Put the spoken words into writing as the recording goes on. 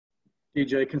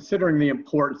DJ, considering the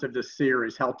importance of this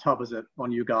series, how tough is it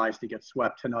on you guys to get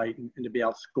swept tonight and to be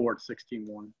outscored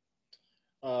 16-1?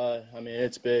 I mean,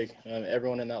 it's big.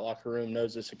 Everyone in that locker room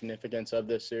knows the significance of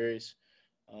this series.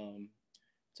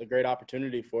 It's a great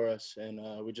opportunity for us,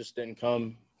 and we just didn't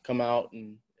come out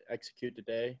and execute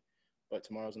today, but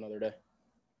tomorrow's another day.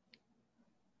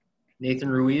 Nathan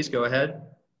Ruiz, go ahead.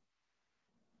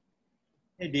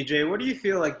 Hey, DJ, what do you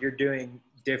feel like you're doing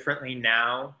differently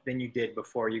now than you did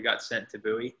before you got sent to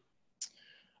Bowie?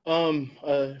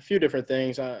 A few different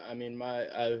things.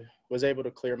 I was able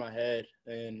to clear my head,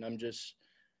 and I'm just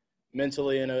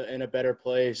mentally in a better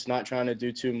place, not trying to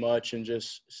do too much, and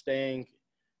just staying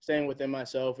within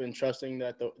myself and trusting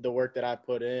that the work that I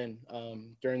put in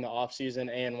during the off season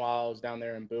and while I was down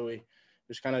there in Bowie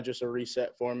was kind of just a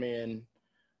reset for me, and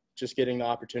just getting the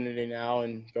opportunity now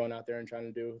and going out there and trying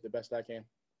to do the best I can.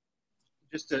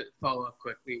 Just to follow up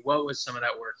quickly, what was some of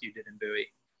that work you did in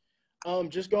Bowie?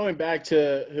 Just going back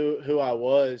to who I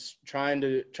was, trying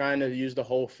to use the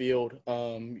whole field.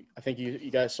 I think you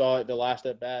guys saw it the last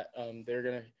at bat. They're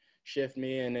gonna shift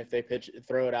me, and if they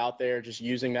throw it out there, just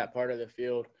using that part of the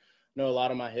field. I know a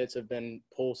lot of my hits have been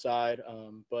pull side,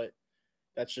 but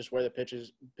that's just where the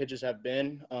pitches have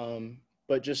been.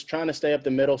 But just trying to stay up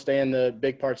the middle, stay in the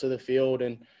big parts of the field,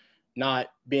 and not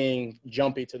being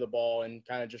jumpy to the ball and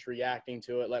kind of just reacting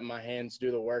to it, letting my hands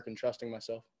do the work and trusting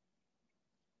myself.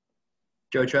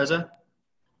 Joe Trezza?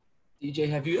 DJ,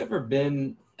 have you ever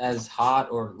been as hot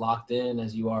or locked in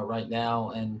as you are right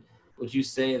now? And would you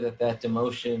say that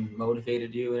demotion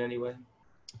motivated you in any way?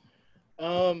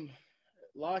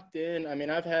 Locked in. I mean,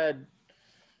 I've had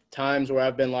times where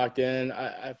I've been locked in.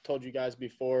 I've told you guys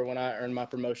before, when I earned my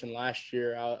promotion last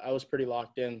year, I was pretty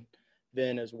locked in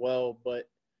then as well. But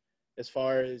as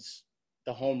far as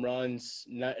the home runs,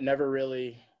 never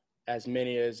really as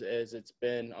many as it's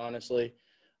been, honestly.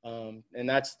 And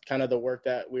that's kind of the work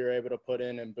that we were able to put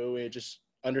in Bowie, just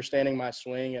understanding my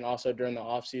swing, and also during the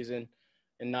off season,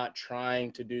 and not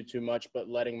trying to do too much, but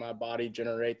letting my body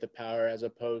generate the power as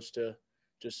opposed to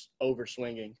just over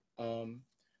swinging.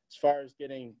 As far as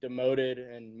getting demoted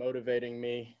and motivating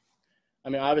me, I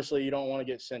mean, obviously you don't want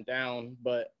to get sent down,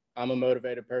 but I'm a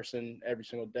motivated person every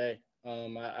single day.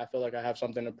 I feel like I have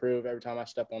something to prove every time I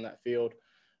step on that field.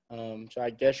 So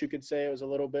I guess you could say it was a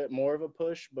little bit more of a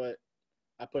push, but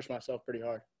I push myself pretty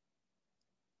hard.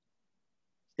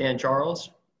 Stan Charles?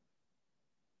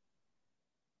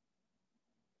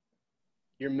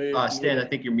 You're muted. Stan, I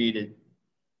think you're muted.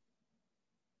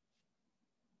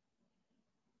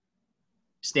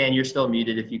 Stan, you're still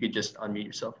muted. If you could just unmute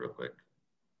yourself real quick.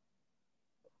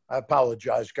 I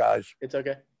apologize, guys. It's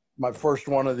okay. My first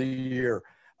one of the year.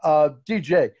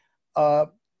 DJ,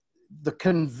 the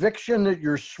conviction that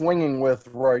you're swinging with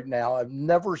right now, I've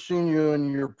never seen you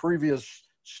in your previous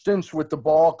stints with the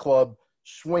ball club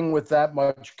swing with that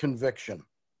much conviction.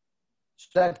 Does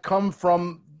that come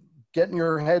from getting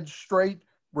your head straight,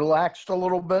 relaxed a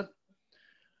little bit?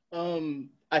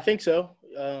 I think so.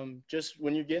 Just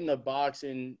when you get in the box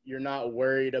and you're not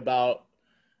worried about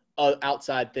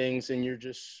outside things, and you're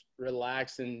just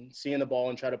relaxed and seeing the ball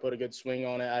and try to put a good swing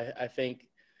on it, I think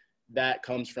that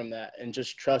comes from that, and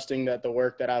just trusting that the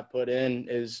work that I've put in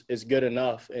is good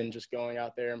enough, and just going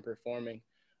out there and performing,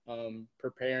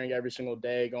 preparing every single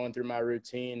day, going through my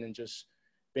routine, and just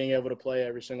being able to play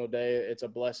every single day. It's a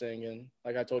blessing. And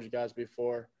like I told you guys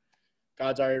before,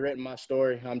 God's already written my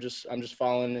story. I'm just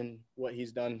following in what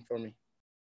he's done for me.